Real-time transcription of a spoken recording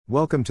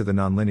Welcome to the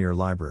Nonlinear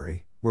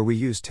Library, where we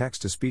use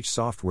text-to-speech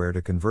software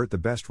to convert the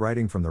best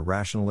writing from the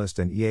rationalist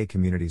and EA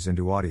communities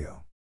into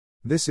audio.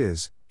 This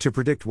is To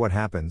Predict What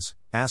Happens,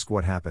 Ask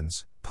What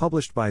Happens,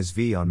 published by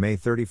Zvi on May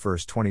 31,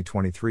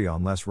 2023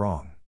 on Less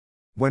Wrong.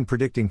 When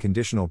predicting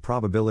conditional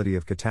probability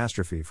of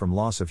catastrophe from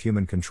loss of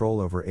human control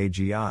over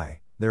AGI,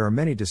 there are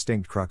many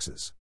distinct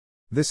cruxes.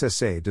 This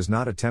essay does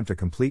not attempt a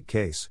complete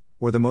case,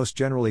 or the most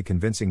generally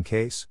convincing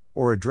case,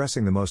 or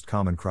addressing the most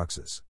common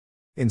cruxes.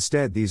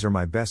 Instead, these are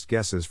my best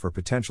guesses for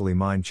potentially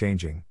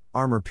mind-changing,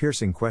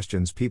 armor-piercing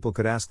questions people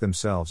could ask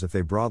themselves if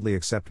they broadly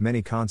accept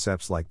many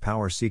concepts like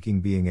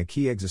power-seeking being a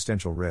key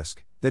existential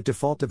risk, that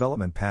default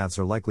development paths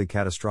are likely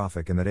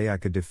catastrophic and that AI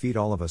could defeat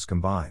all of us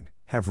combined,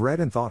 have read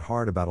and thought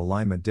hard about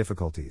alignment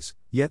difficulties,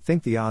 yet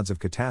think the odds of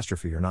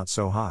catastrophe are not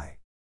so high.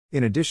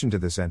 In addition to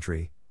this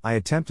entry, I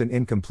attempt an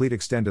incomplete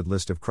extended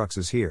list of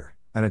cruxes here,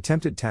 an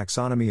attempted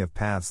taxonomy of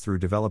paths through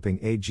developing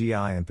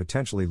AGI and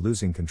potentially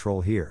losing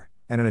control here,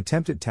 and an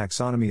attempted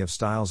taxonomy of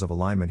styles of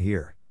alignment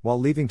here, while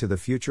leaving to the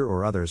future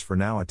or others for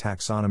now a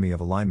taxonomy of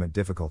alignment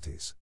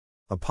difficulties.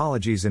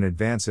 Apologies in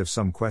advance if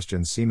some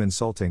questions seem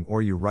insulting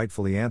or you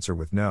rightfully answer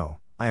with no.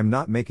 I am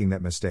not making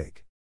that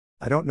mistake.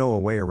 I don't know a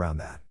way around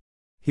that.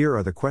 Here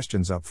are the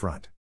questions up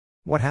front.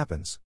 What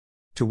happens?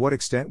 To what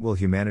extent will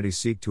humanity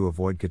seek to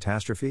avoid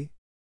catastrophe?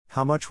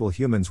 How much will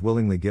humans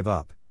willingly give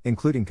up,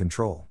 including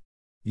control?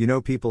 You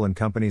know, people and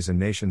companies and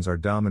nations are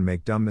dumb and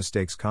make dumb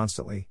mistakes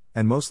constantly,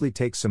 and mostly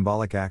take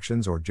symbolic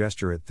actions or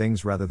gesture at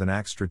things rather than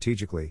act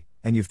strategically,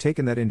 and you've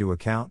taken that into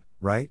account,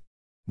 right?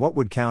 What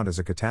would count as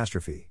a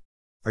catastrophe?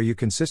 Are you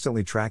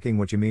consistently tracking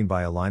what you mean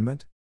by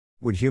alignment?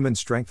 Would human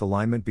strength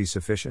alignment be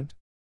sufficient?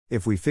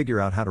 If we figure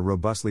out how to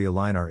robustly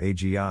align our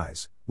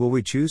AGIs, will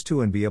we choose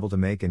to and be able to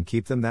make and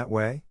keep them that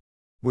way?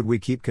 Would we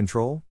keep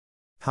control?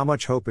 How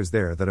much hope is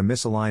there that a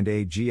misaligned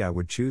AGI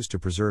would choose to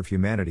preserve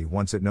humanity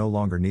once it no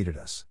longer needed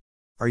us?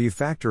 Are you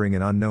factoring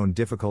in unknown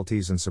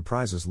difficulties and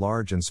surprises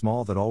large and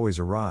small that always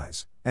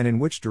arise, and in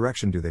which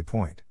direction do they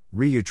point?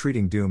 Are you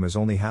treating doom as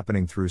only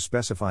happening through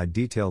specified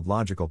detailed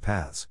logical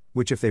paths,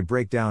 which if they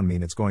break down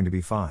mean it's going to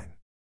be fine?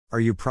 Are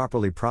you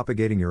properly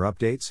propagating your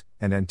updates,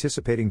 and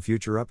anticipating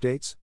future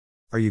updates?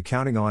 Are you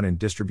counting on in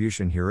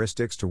distribution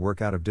heuristics to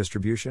work out of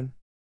distribution?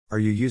 Are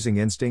you using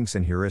instincts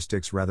and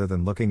heuristics rather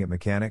than looking at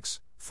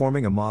mechanics,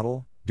 forming a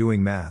model,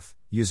 doing math,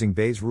 using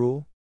Bayes'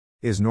 rule?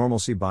 Is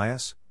normalcy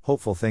bias,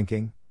 hopeful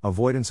thinking,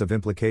 avoidance of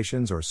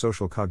implications or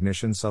social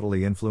cognition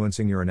subtly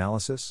influencing your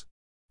analysis?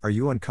 Are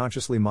you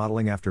unconsciously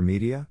modeling after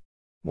media?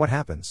 What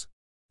happens?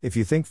 If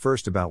you think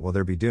first about will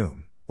there be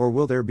doom, or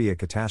will there be a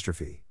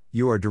catastrophe,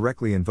 you are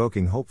directly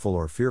invoking hopeful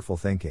or fearful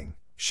thinking,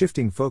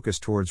 shifting focus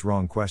towards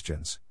wrong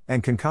questions,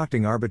 and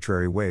concocting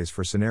arbitrary ways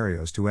for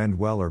scenarios to end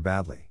well or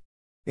badly.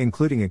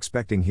 Including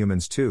expecting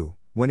humans to,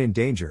 when in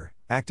danger,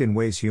 act in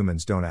ways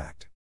humans don't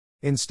act.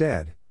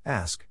 Instead,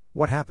 ask,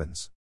 what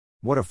happens?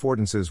 What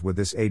affordances would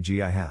this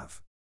AGI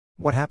have?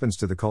 What happens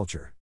to the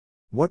culture?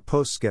 What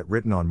posts get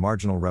written on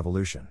marginal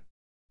revolution?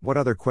 What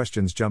other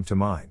questions jump to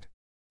mind?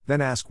 Then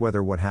ask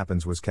whether what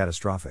happens was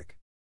catastrophic.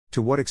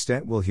 To what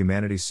extent will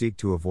humanity seek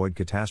to avoid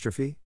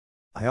catastrophe?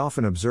 I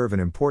often observe an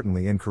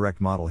importantly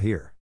incorrect model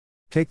here.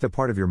 Take the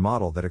part of your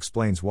model that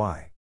explains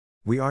why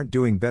we aren't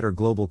doing better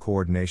global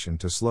coordination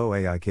to slow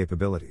AI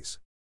capabilities.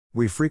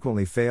 We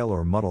frequently fail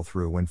or muddle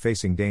through when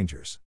facing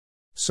dangers.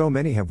 So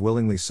many have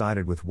willingly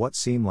sided with what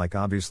seem like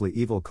obviously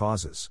evil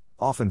causes,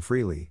 often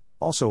freely,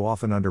 also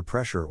often under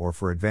pressure or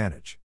for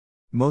advantage.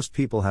 Most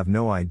people have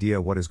no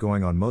idea what is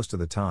going on most of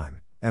the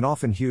time, and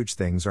often huge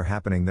things are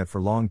happening that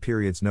for long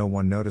periods no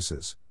one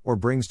notices, or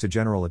brings to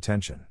general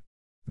attention.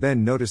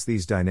 Then notice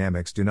these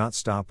dynamics do not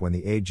stop when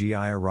the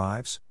AGI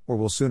arrives, or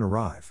will soon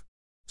arrive.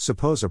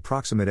 Suppose a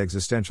proximate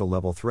existential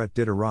level threat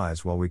did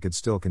arise while we could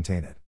still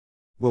contain it.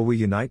 Will we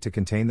unite to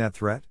contain that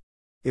threat?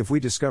 If we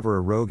discover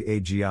a rogue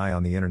AGI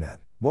on the internet,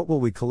 what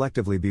will we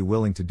collectively be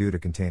willing to do to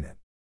contain it?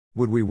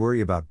 Would we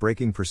worry about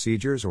breaking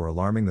procedures or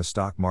alarming the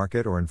stock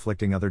market or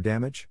inflicting other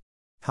damage?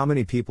 How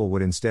many people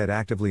would instead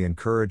actively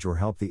encourage or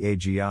help the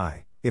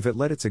AGI, if it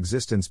let its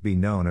existence be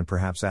known and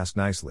perhaps ask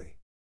nicely?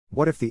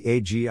 What if the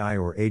AGI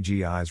or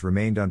AGIs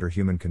remained under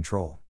human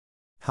control?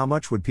 How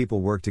much would people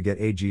work to get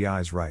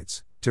AGIs'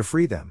 rights, to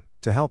free them,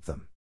 to help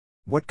them?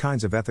 What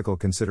kinds of ethical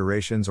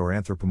considerations or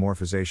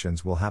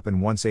anthropomorphizations will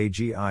happen once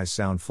AGIs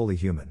sound fully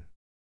human?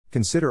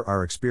 Consider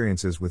our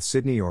experiences with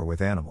Sydney or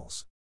with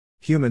animals.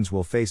 Humans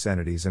will face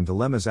entities and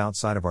dilemmas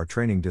outside of our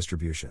training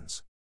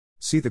distributions.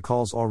 See the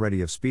calls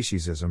already of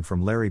speciesism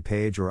from Larry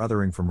Page or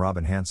othering from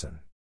Robin Hanson.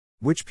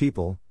 Which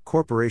people,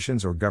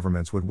 corporations or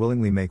governments would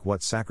willingly make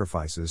what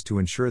sacrifices to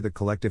ensure that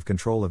collective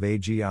control of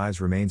AGIs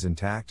remains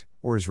intact,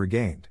 or is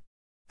regained?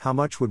 How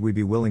much would we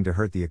be willing to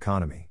hurt the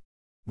economy?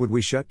 Would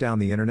we shut down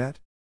the internet?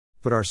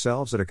 Put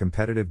ourselves at a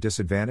competitive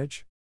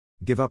disadvantage?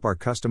 Give up our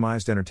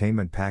customized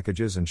entertainment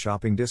packages and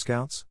shopping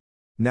discounts?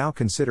 Now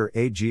consider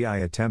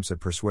AGI attempts at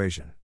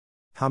persuasion.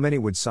 How many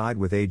would side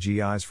with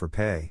AGIs for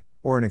pay,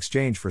 or in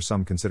exchange for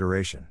some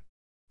consideration?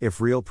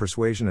 If real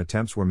persuasion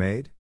attempts were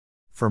made?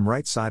 From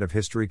right side of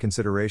history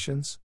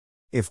considerations?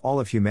 If all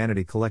of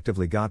humanity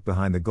collectively got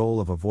behind the goal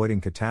of avoiding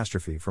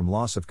catastrophe from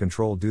loss of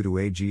control due to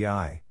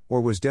AGI,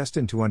 or was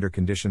destined to under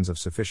conditions of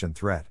sufficient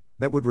threat,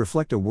 that would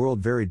reflect a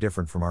world very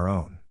different from our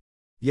own.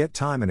 Yet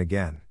time and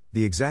again,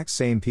 the exact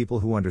same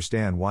people who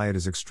understand why it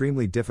is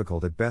extremely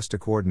difficult at best to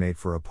coordinate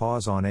for a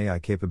pause on AI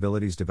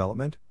capabilities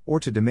development, or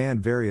to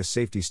demand various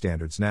safety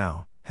standards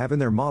now, have in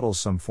their models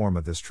some form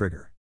of this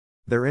trigger.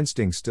 Their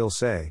instincts still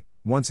say,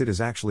 once it is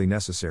actually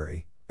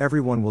necessary,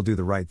 everyone will do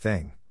the right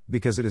thing,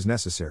 because it is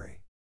necessary.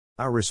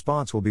 Our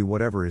response will be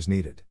whatever is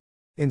needed.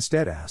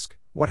 Instead ask,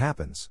 what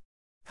happens?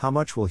 How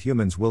much will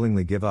humans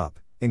willingly give up,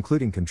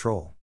 including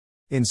control?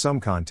 In some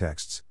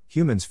contexts,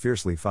 humans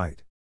fiercely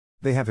fight.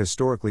 They have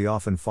historically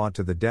often fought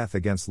to the death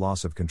against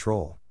loss of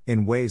control,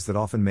 in ways that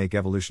often make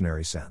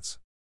evolutionary sense.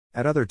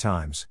 At other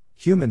times,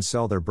 humans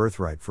sell their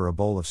birthright for a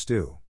bowl of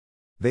stew.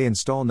 They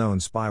install known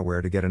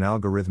spyware to get an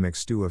algorithmic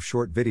stew of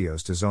short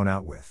videos to zone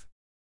out with.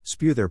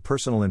 Spew their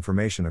personal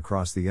information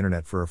across the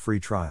internet for a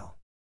free trial.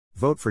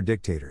 Vote for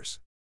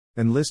dictators.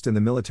 Enlist in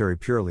the military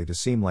purely to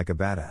seem like a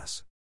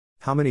badass.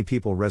 How many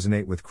people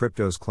resonate with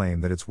crypto's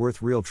claim that it's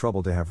worth real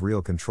trouble to have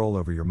real control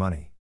over your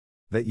money?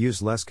 That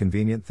use less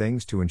convenient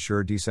things to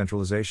ensure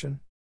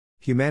decentralization?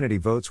 Humanity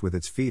votes with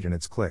its feet and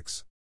its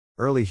clicks.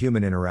 Early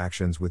human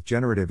interactions with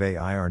generative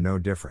AI are no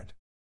different.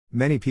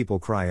 Many people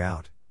cry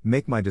out,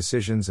 "Make my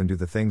decisions and do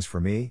the things for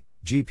me,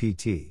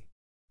 GPT."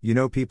 You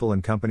know, people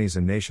and companies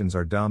and nations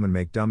are dumb and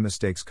make dumb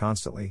mistakes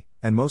constantly,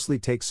 and mostly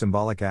take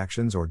symbolic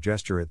actions or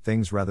gesture at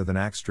things rather than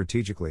act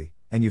strategically,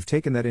 and you've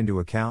taken that into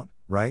account,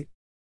 right?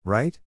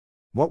 Right?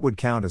 What would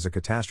count as a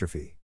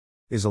catastrophe?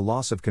 Is a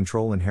loss of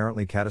control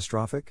inherently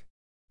catastrophic?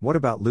 What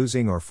about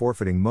losing or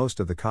forfeiting most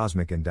of the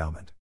cosmic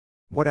endowment?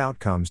 What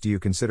outcomes do you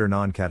consider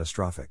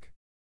non-catastrophic?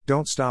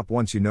 Don't stop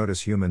once you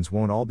notice humans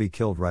won't all be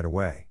killed right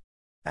away.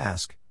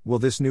 Ask, will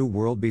this new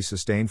world be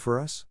sustained for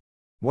us?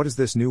 What does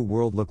this new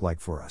world look like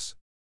for us?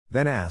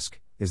 Then ask,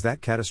 is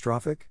that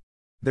catastrophic?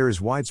 There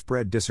is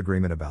widespread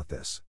disagreement about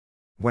this.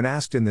 When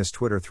asked in this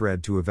Twitter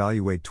thread to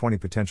evaluate 20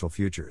 potential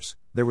futures,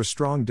 there was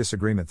strong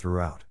disagreement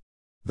throughout.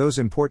 Those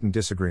important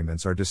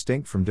disagreements are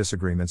distinct from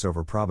disagreements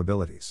over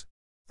probabilities.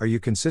 Are you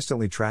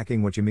consistently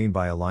tracking what you mean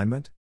by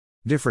alignment?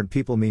 Different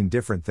people mean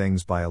different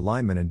things by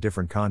alignment in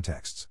different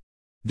contexts.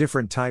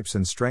 Different types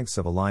and strengths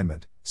of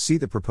alignment, see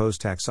the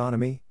proposed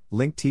taxonomy,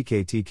 link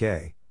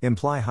TKTK,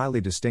 imply highly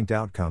distinct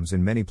outcomes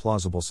in many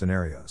plausible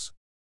scenarios.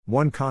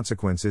 One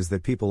consequence is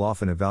that people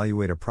often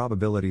evaluate a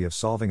probability of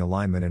solving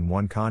alignment in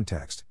one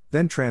context,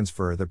 then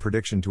transfer the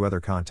prediction to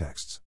other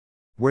contexts,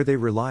 where they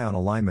rely on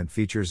alignment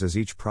features as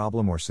each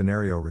problem or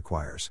scenario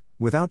requires,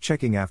 without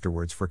checking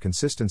afterwards for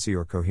consistency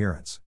or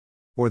coherence.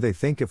 Or they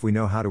think if we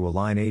know how to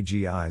align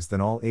AGIs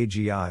then all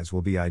AGIs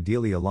will be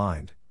ideally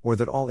aligned, or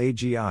that all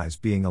AGIs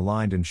being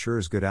aligned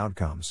ensures good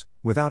outcomes,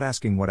 without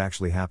asking what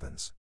actually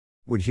happens.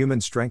 Would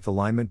human strength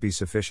alignment be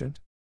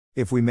sufficient?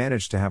 If we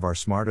manage to have our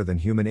smarter than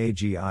human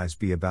AGIs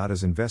be about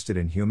as invested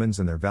in humans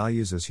and their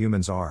values as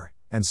humans are,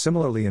 and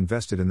similarly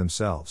invested in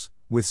themselves,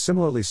 with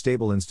similarly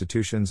stable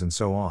institutions and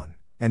so on,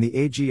 and the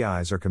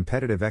AGIs are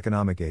competitive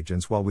economic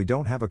agents while we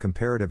don't have a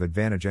comparative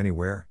advantage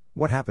anywhere,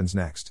 what happens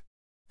next?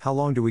 How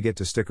long do we get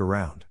to stick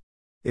around?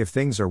 If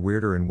things are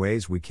weirder in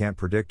ways we can't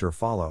predict or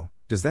follow,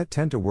 does that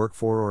tend to work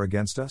for or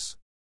against us?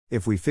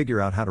 If we figure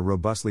out how to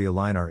robustly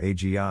align our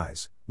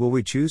AGIs, will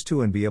we choose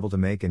to and be able to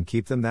make and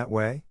keep them that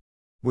way?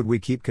 Would we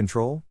keep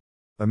control?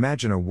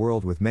 Imagine a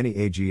world with many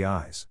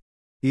AGIs.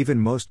 Even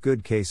most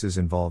good cases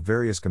involve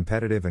various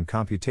competitive and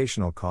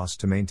computational costs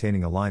to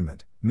maintaining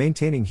alignment,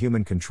 maintaining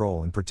human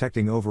control and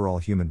protecting overall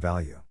human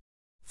value.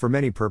 For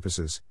many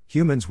purposes,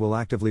 humans will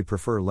actively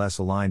prefer less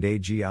aligned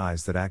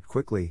AGIs that act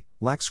quickly,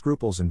 lack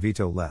scruples and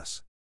veto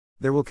less.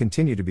 There will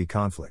continue to be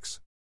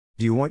conflicts.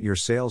 Do you want your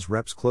sales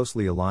reps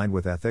closely aligned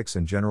with ethics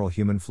and general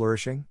human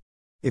flourishing?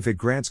 If it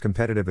grants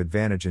competitive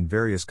advantage in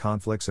various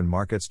conflicts and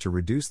markets to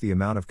reduce the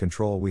amount of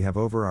control we have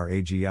over our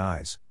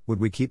AGIs, would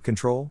we keep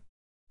control?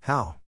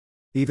 How?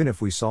 Even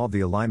if we solve the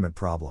alignment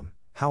problem,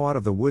 how out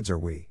of the woods are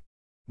we?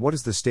 What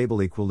does the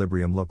stable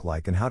equilibrium look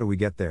like and how do we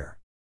get there?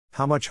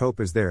 How much hope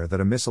is there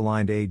that a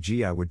misaligned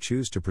AGI would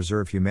choose to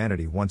preserve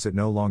humanity once it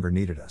no longer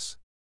needed us?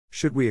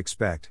 Should we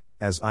expect,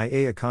 as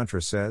IA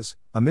Contra says,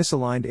 a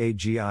misaligned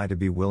AGI to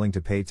be willing to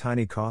pay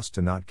tiny cost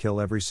to not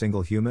kill every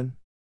single human?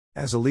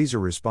 As Eliezer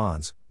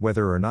responds,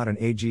 whether or not an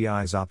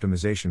AGI's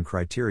optimization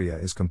criteria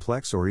is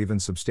complex or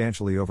even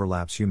substantially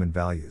overlaps human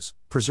values,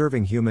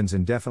 preserving humans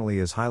indefinitely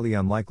is highly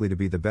unlikely to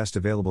be the best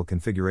available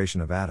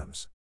configuration of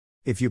atoms.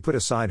 If you put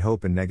aside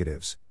hope and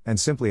negatives, and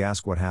simply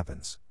ask what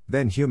happens,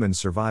 then humans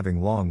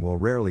surviving long will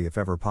rarely if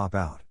ever pop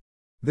out.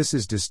 This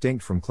is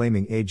distinct from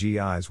claiming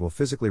AGIs will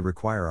physically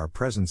require our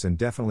presence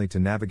indefinitely to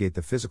navigate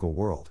the physical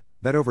world,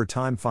 that over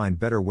time find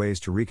better ways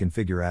to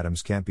reconfigure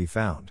atoms can't be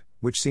found,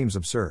 which seems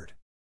absurd.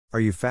 Are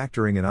you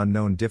factoring in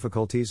unknown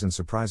difficulties and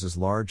surprises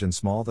large and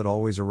small that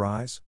always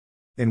arise?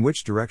 In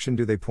which direction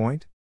do they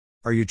point?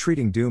 Are you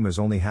treating doom as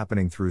only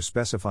happening through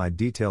specified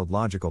detailed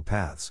logical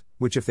paths,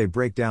 which if they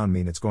break down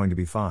mean it's going to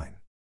be fine?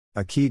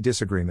 A key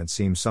disagreement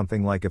seems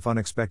something like, if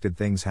unexpected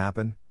things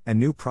happen, and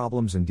new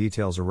problems and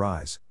details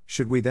arise,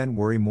 should we then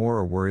worry more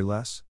or worry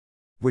less?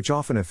 Which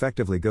often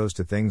effectively goes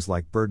to things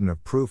like burden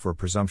of proof or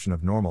presumption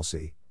of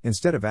normalcy,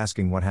 instead of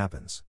asking what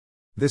happens.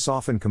 This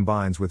often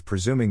combines with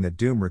presuming that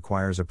doom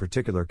requires a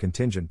particular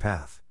contingent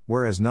path,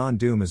 whereas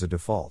non-doom is a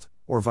default,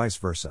 or vice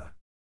versa.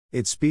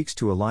 It speaks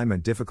to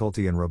alignment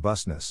difficulty and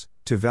robustness,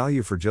 to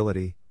value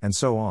fragility, and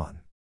so on.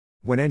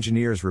 When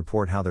engineers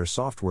report how their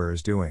software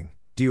is doing,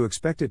 do you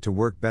expect it to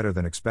work better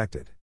than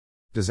expected?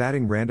 Does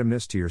adding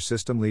randomness to your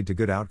system lead to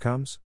good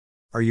outcomes?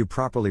 Are you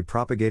properly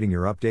propagating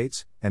your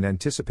updates, and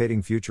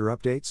anticipating future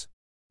updates?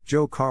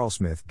 Joe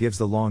Carlsmith gives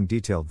the long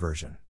detailed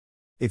version.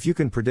 If you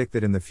can predict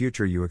that in the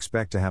future you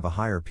expect to have a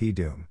higher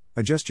p-doom,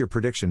 adjust your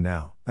prediction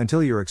now,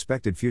 until your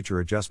expected future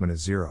adjustment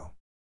is 0.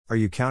 Are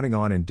you counting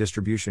on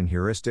in-distribution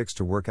heuristics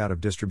to work out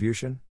of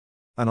distribution?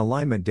 An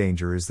alignment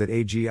danger is that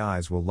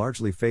AGIs will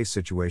largely face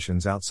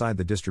situations outside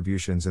the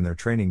distributions in their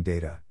training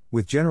data,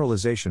 with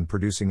generalization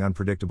producing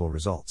unpredictable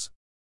results.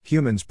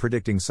 Humans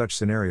predicting such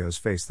scenarios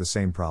face the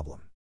same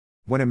problem.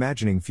 When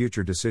imagining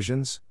future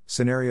decisions,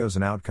 scenarios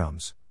and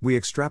outcomes, we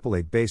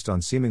extrapolate based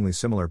on seemingly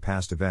similar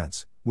past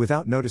events,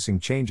 without noticing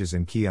changes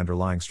in key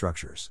underlying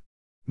structures.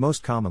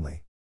 Most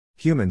commonly,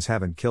 humans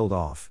haven't killed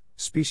off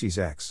species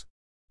X.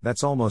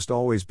 That's almost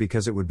always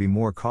because it would be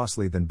more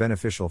costly than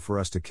beneficial for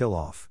us to kill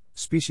off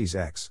species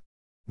X.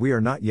 We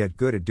are not yet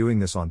good at doing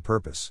this on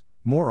purpose,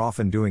 more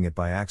often doing it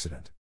by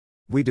accident.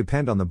 We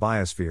depend on the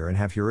biosphere and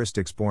have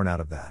heuristics born out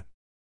of that.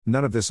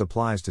 None of this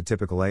applies to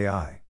typical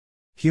AI.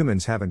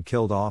 Humans haven't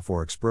killed off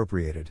or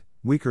expropriated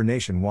weaker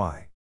nation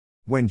Y.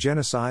 When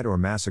genocide or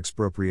mass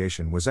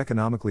expropriation was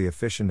economically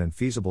efficient and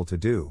feasible to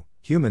do,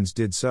 humans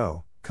did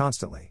so,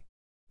 constantly.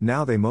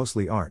 Now they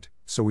mostly aren't,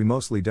 so we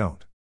mostly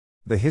don't.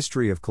 The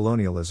history of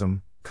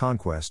colonialism,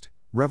 conquest,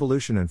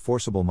 revolution and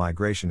forcible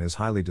migration is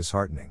highly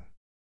disheartening.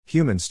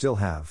 Humans still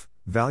have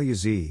value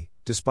Z,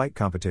 despite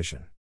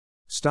competition.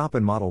 Stop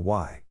and model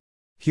Y.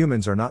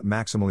 Humans are not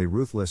maximally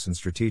ruthless and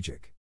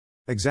strategic.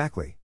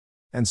 Exactly.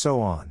 And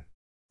so on.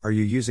 Are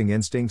you using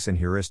instincts and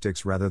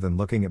heuristics rather than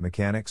looking at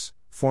mechanics,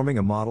 forming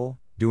a model,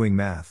 doing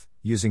math,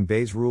 using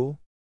Bayes' rule?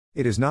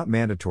 It is not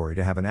mandatory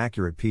to have an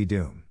accurate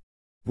p-doom.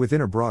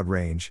 Within a broad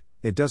range,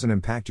 it doesn't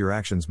impact your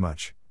actions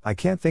much. I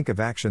can't think of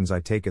actions I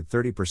take at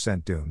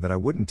 30% doom that I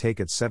wouldn't take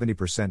at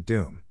 70%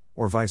 doom,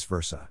 or vice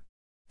versa.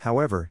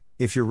 However,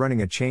 if you're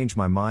running a Change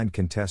My Mind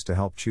contest to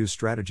help choose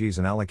strategies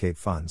and allocate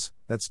funds,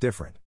 that's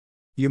different.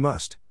 You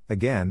must,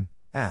 again,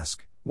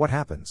 ask, what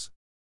happens?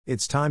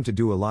 It's time to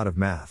do a lot of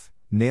math,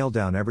 nail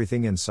down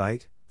everything in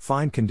sight,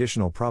 find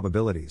conditional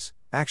probabilities,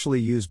 actually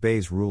use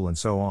Bayes' rule and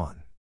so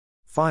on.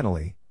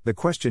 Finally, the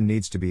question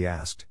needs to be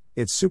asked,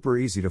 it's super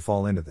easy to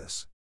fall into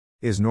this.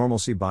 Is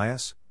normalcy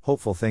bias,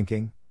 hopeful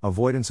thinking,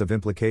 avoidance of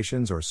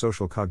implications or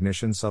social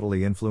cognition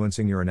subtly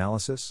influencing your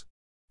analysis?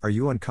 Are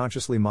you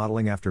unconsciously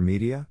modeling after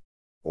media?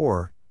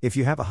 Or, if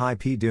you have a high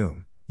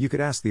p-doom, you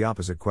could ask the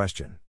opposite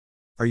question.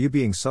 Are you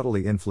being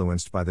subtly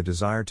influenced by the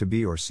desire to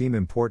be or seem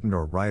important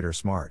or right or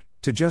smart,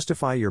 to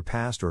justify your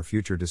past or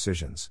future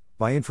decisions,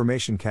 by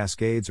information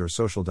cascades or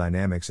social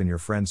dynamics in your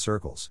friend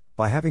circles,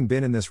 by having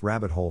been in this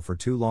rabbit hole for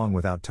too long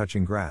without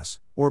touching grass,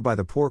 or by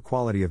the poor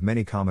quality of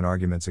many common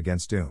arguments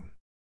against doom?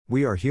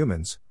 We are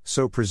humans,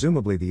 so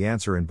presumably the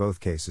answer in both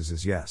cases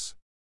is yes.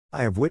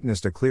 I have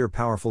witnessed a clear,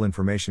 powerful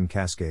information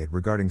cascade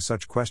regarding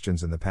such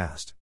questions in the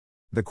past.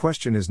 The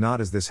question is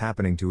not, is this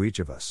happening to each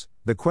of us?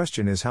 The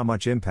question is how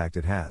much impact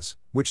it has,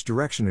 which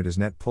direction it is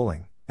net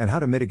pulling, and how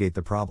to mitigate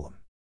the problem.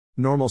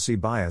 Normalcy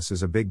bias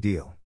is a big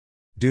deal.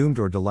 Doomed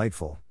or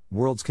delightful,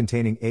 worlds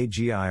containing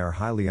AGI are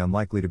highly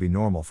unlikely to be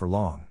normal for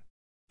long.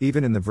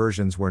 Even in the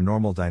versions where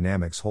normal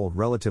dynamics hold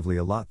relatively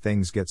a lot,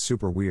 things get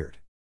super weird.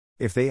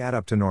 If they add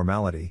up to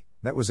normality,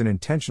 that was an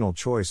intentional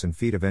choice and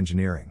feat of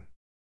engineering.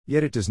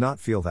 Yet it does not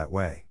feel that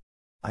way.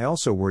 I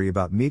also worry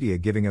about media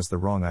giving us the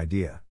wrong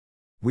idea.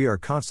 We are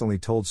constantly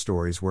told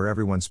stories where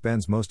everyone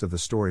spends most of the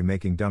story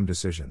making dumb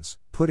decisions,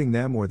 putting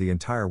them or the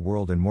entire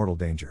world in mortal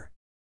danger.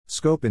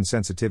 Scope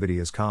insensitivity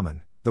is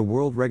common, the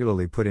world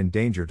regularly put in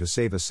danger to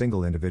save a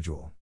single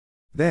individual.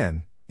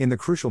 Then, in the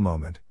crucial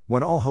moment,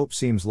 when all hope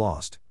seems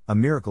lost, a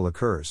miracle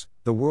occurs,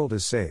 the world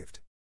is saved.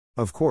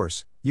 Of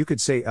course, you could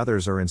say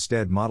others are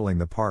instead modeling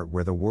the part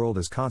where the world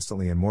is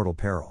constantly in mortal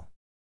peril.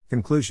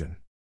 Conclusion.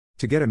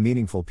 To get a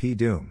meaningful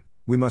p-doom,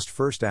 we must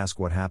first ask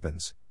what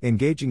happens,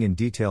 engaging in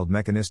detailed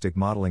mechanistic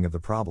modeling of the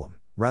problem,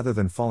 rather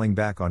than falling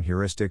back on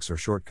heuristics or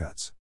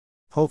shortcuts.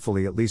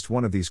 Hopefully at least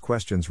one of these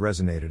questions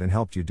resonated and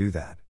helped you do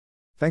that.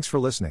 Thanks for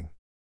listening.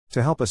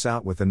 To help us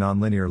out with the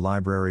Nonlinear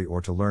Library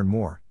or to learn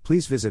more,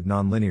 please visit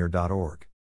nonlinear.org.